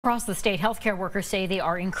Across the state, healthcare workers say they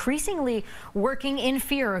are increasingly working in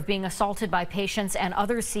fear of being assaulted by patients and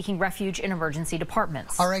others seeking refuge in emergency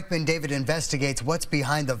departments. Our Aikman David investigates what's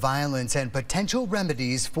behind the violence and potential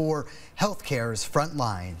remedies for healthcare's front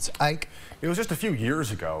lines. Ike? It was just a few years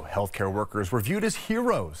ago, healthcare workers were viewed as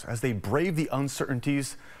heroes as they braved the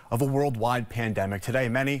uncertainties of a worldwide pandemic. Today,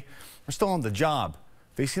 many are still on the job,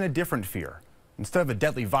 facing a different fear. Instead of a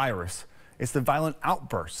deadly virus, it's the violent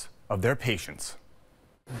outbursts of their patients.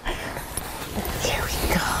 Here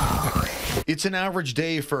we go. It's an average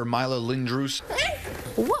day for Mila Lindroos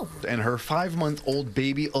Whoa. and her 5-month-old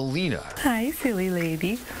baby Alina. Hi, silly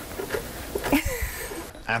lady.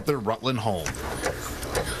 At their Rutland home.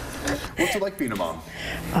 What's it like being a mom?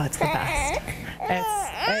 Oh, it's the best.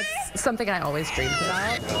 It's something I always dreamed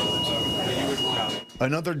about.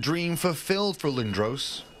 Another dream fulfilled for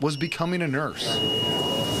Lindros was becoming a nurse.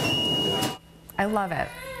 I love it.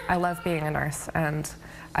 I love being a nurse, and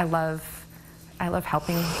I love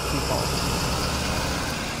helping people.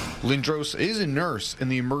 Lindros is a nurse in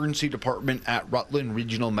the emergency department at Rutland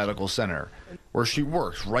Regional Medical Center, where she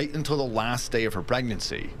works right until the last day of her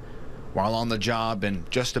pregnancy. While on the job and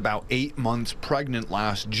just about 8 months pregnant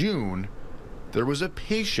last June, there was a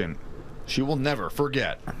patient she will never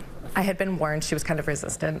forget. I had been warned she was kind of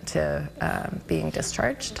resistant to being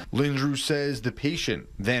discharged. Lindros says the patient,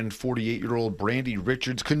 then 48-year-old Brandy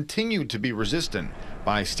Richards, continued to be resistant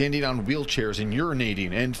by standing on wheelchairs and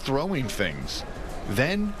urinating and throwing things.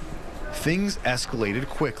 Then, things escalated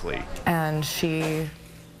quickly. And she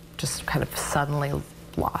just kind of suddenly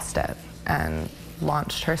lost it and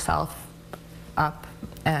launched herself up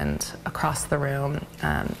and across the room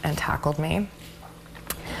and tackled me.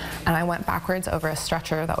 And I went backwards over a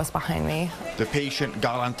stretcher that was behind me. The patient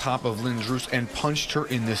got on top of Lindros and punched her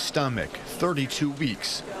in the stomach 32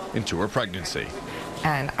 weeks into her pregnancy.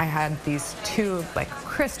 And I had these two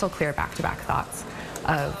crystal clear back-to-back thoughts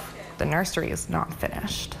of the nursery is not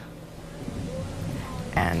finished.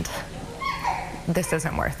 And this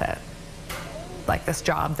isn't worth it. Like, this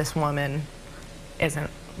job, this woman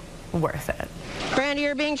isn't worth it. Brandy,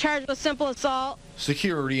 you're being charged with simple assault.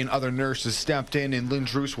 Security and other nurses stepped in, and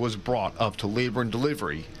Lindros was brought up to labor and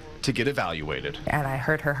delivery to get evaluated. And I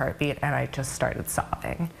heard her heartbeat, and I just started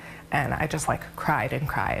sobbing. And I just cried and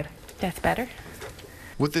cried. That's better.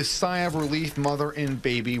 With this sigh of relief, mother and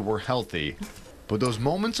baby were healthy, but those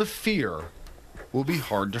moments of fear will be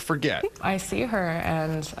hard to forget. I see her,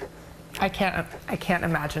 and I can't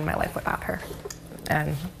imagine my life without her.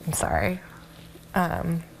 And I'm sorry.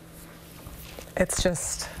 It's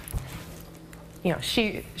just, you know,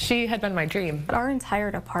 she had been my dream. Our entire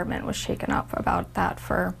department was shaken up about that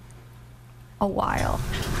for a while.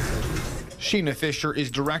 Sheena Fisher is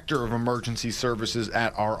Director of Emergency Services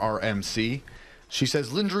at RRMC. She says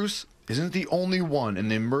Lindros isn't the only one in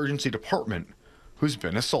the emergency department who's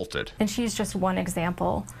been assaulted. And she's just one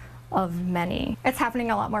example of many. It's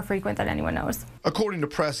happening a lot more frequent than anyone knows. According to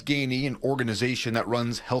Press Ganey, an organization that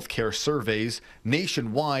runs healthcare surveys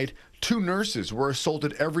nationwide, 2 nurses were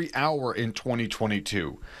assaulted every hour in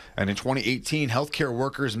 2022. And in 2018, healthcare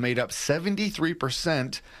workers made up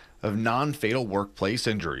 73% of non-fatal workplace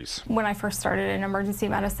injuries. When I first started in emergency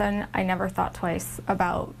medicine, I never thought twice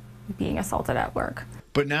about being assaulted at work.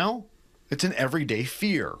 But now, it's an everyday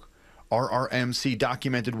fear. RRMC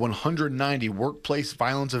documented 190 workplace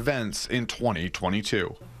violence events in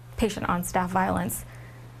 2022. Patient on-staff violence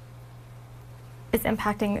is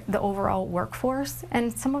impacting the overall workforce,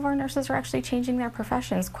 and some of our nurses are actually changing their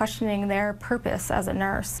professions, questioning their purpose as a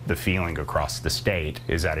nurse. The feeling across the state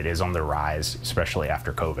is that it is on the rise, especially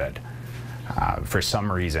after COVID. For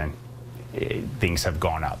some reason, things have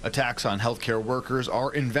gone up. Attacks on healthcare workers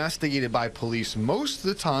are investigated by police. Most of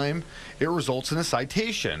the time, it results in a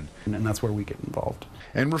citation. And that's where we get involved.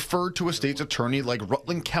 And referred to a state's attorney like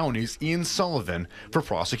Rutland County's Ian Sullivan for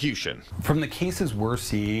prosecution. From the cases we're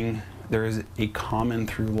seeing, there is a common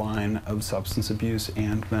through line of substance abuse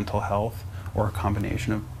and mental health, or a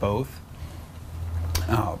combination of both.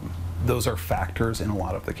 Those are factors in a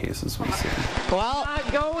lot of the cases we see. Well,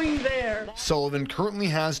 not going there. Sullivan currently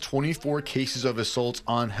has 24 cases of assaults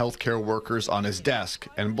on healthcare workers on his desk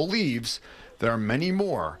and believes there are many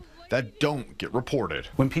more that don't get reported.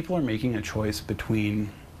 When people are making a choice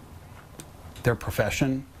between their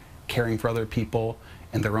profession, caring for other people,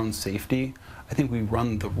 and their own safety, I think we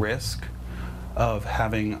run the risk of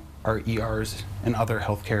having our ERs and other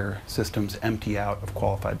healthcare systems empty out of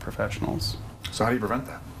qualified professionals. So how do you prevent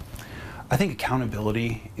that? I think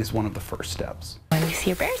accountability is one of the first steps. Let me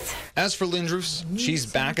see your birth. As for Lindros, she's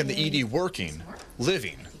back in the ED working,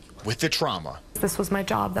 living with the trauma. This was my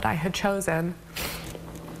job that I had chosen,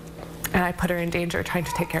 and I put her in danger trying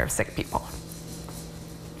to take care of sick people.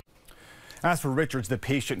 As for Richards, the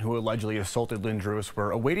patient who allegedly assaulted Lynn Drewis, we're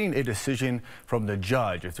awaiting a decision from the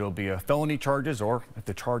judge if there will be felony charges or if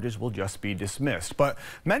the charges will just be dismissed. But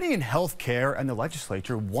many in healthcare and the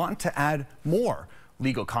legislature want to add more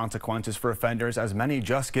legal consequences for offenders, as many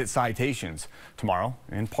just get citations. Tomorrow,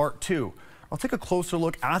 in part 2, I'll take a closer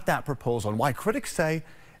look at that proposal and why critics say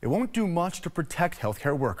it won't do much to protect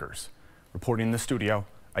healthcare workers. Reporting in the studio,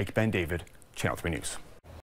 Ike Ben David, Channel 3 News.